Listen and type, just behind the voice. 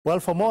Well,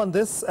 for more on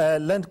this,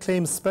 land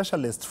claims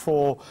specialist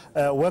for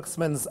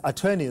Werksmans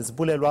Attorneys,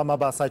 Bulelwa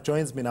Mabasa,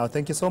 joins me now.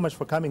 Thank you so much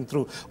for coming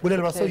through.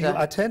 Bulelwa, so you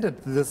attended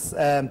this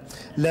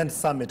land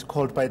summit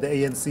called by the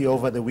ANC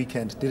over the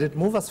weekend. Did it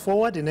move us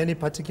forward in any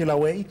particular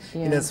way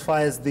in as far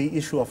as the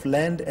issue of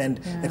land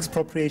and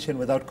expropriation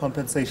without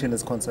compensation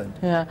is concerned?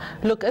 Yeah,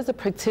 look, as a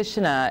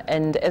practitioner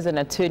and as an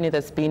attorney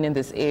that's been in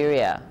this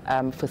area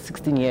for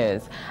 16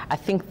 years, I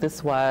think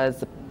this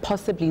was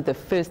possibly the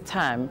first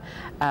time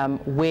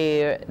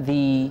where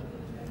the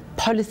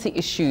policy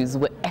issues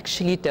were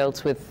actually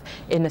dealt with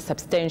in a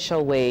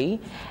substantial way,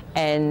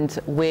 and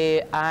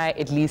where I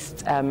at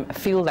least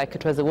feel like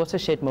it was a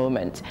watershed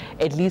moment,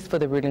 at least for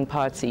the ruling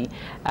party.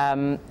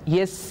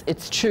 Yes,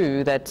 it's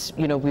true that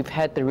we've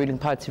had the ruling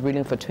party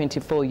ruling for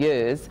 24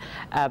 years,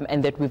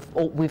 and that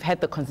we've had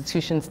the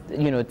constitutions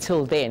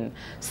till then.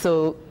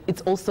 So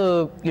it's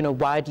also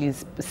widely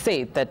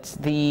said that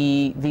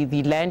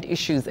the land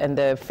issues and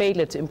the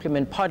failure to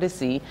implement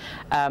policy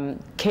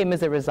came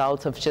as a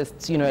result of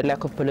just a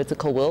lack of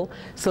political will.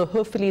 So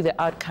hopefully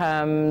the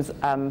outcomes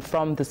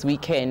from this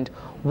weekend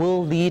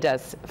will lead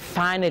us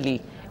finally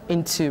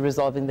into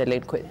resolving the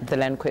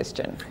land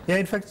question. Yeah,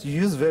 in fact, you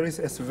use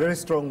a very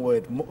strong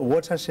word,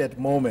 watershed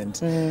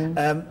moment.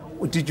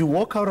 Did you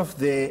walk out of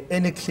there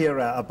any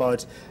clearer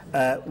about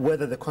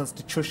whether the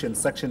Constitution,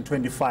 Section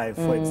 25,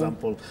 for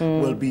example,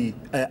 will be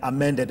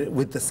amended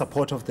with the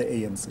support of the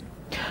ANC?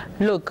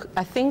 Look,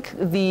 I think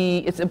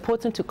it's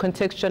important to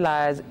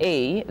contextualize,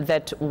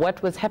 that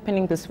what was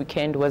happening this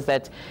weekend was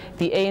that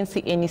the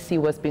ANC NEC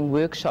was being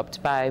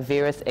workshopped by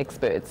various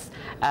experts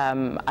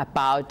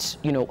about,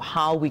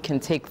 how we can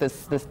take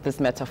this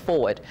matter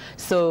forward.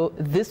 So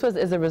this was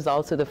as a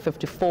result of the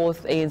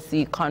 54th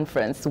ANC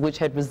conference, which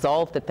had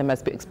resolved that there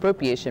must be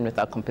expropriation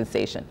without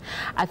compensation.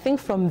 I think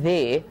from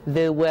there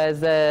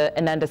was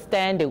an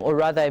understanding, or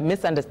rather a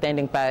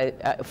misunderstanding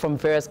from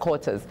various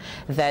quarters,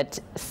 that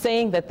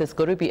saying that there's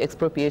got to be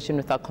expropriation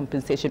without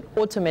compensation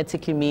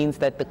automatically means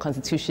that the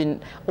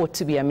Constitution ought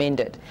to be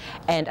amended.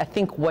 And I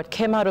think what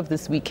came out of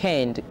this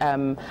weekend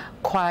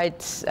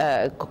quite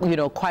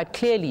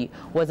clearly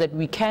was that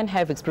we can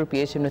have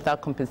expropriation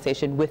without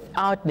compensation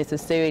without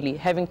necessarily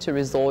having to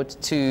resort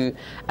to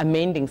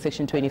amending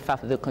Section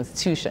 25 of the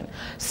Constitution.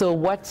 So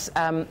what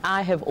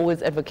I have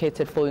always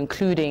advocated for,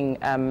 including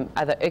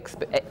other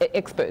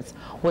experts,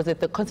 was that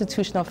the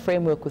constitutional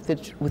framework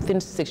within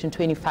Section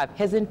 25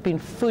 hasn't been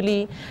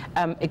fully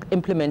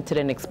implemented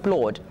and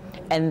explored,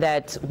 and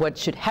that what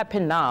should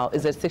happen now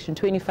is that Section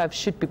 25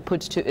 should be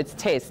put to its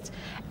test.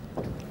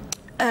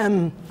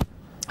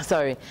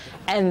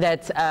 And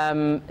that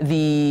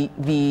the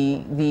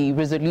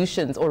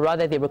resolutions, or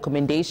rather the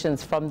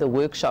recommendations from the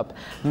workshop,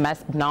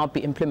 must now be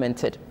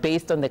implemented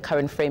based on the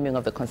current framing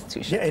of the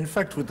Constitution. Yeah, in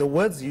fact, with the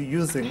words you're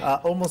using are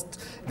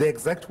almost the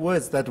exact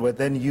words that were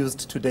then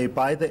used today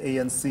by the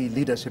ANC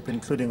leadership,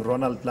 including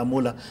Ronald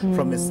Lamula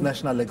from its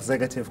National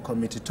Executive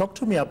Committee. Talk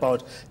to me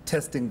about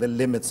testing the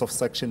limits of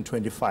Section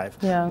 25.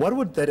 Yeah. What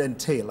would that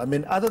entail? I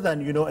mean, other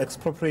than,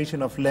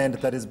 expropriation of land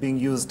that is being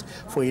used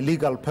for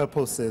illegal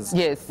purposes,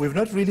 yes, we've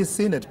not really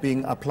seen it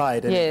being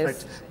applied. And in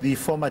fact, the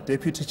former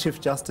Deputy Chief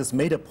Justice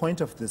made a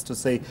point of this to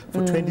say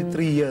for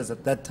 23 years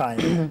at that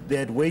time, they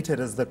had waited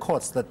as the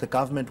courts that the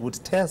government would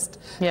test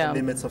the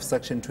limits of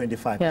Section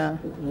 25. Yeah.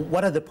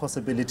 What are the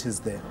possibilities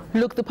there?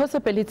 Look, the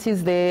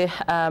possibilities there,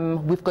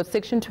 we've got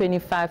Section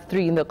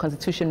 25(3) in the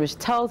Constitution, which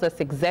tells us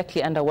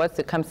exactly under what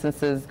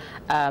circumstances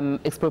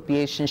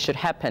expropriation should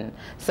happen,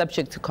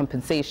 subject to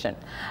compensation.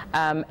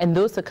 And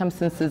those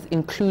circumstances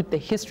include the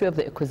history of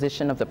the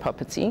acquisition of the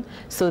property.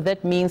 So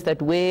that means that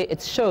where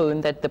it's shown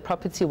that the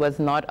property was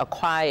not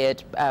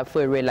acquired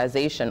for a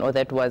realization, or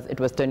that it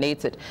was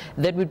donated,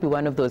 that would be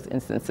one of those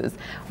instances.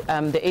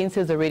 The ANC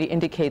has already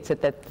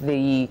indicated that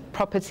the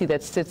property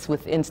that sits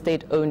within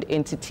state-owned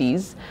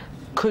entities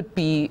could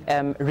be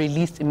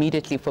released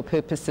immediately for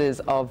purposes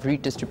of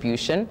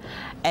redistribution,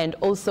 and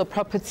also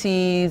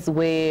properties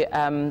where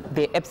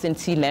they're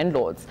absentee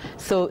landlords.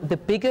 So the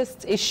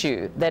biggest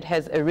issue that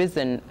has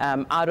arisen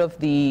out of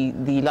the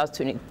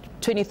last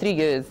 23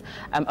 years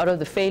out of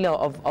the failure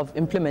of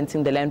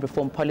implementing the land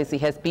reform policy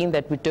has been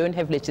that we don't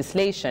have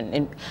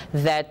legislation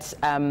that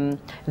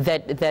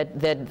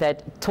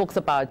talks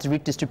about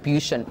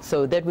redistribution.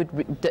 So that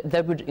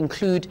would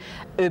include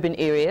urban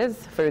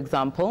areas, for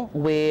example,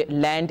 where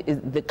land is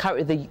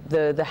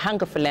the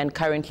hunger for land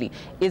currently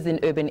is in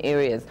urban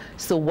areas.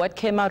 So what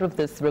came out of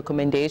this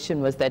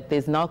recommendation was that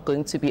there's now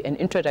going to be an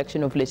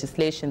introduction of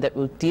legislation that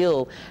will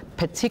deal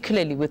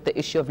particularly with the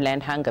issue of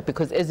land hunger,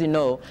 because as you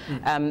know,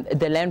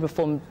 the land reform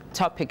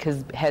topic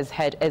has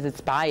had as its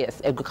bias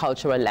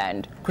agricultural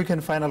land. Quick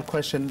and final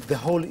question, the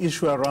whole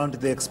issue around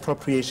the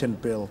expropriation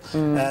bill.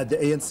 The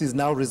ANC is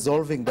now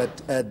resolving that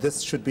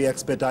this should be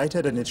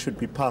expedited and it should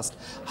be passed.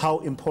 How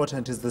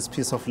important is this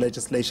piece of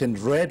legislation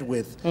read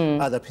with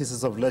other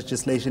pieces of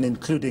legislation,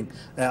 including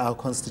our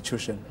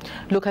Constitution?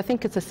 Look, I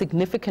think it's a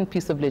significant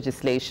piece of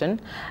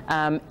legislation.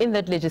 In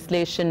that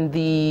legislation,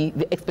 the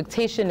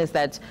expectation is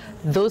that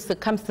those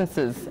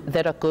circumstances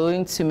that are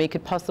going to make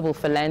it possible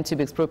for land to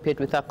be expropriated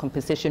without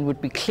compensation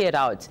would be cleared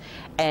out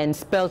and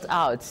spelled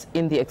out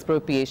in the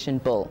expropriation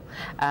bill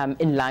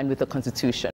in line with the Constitution.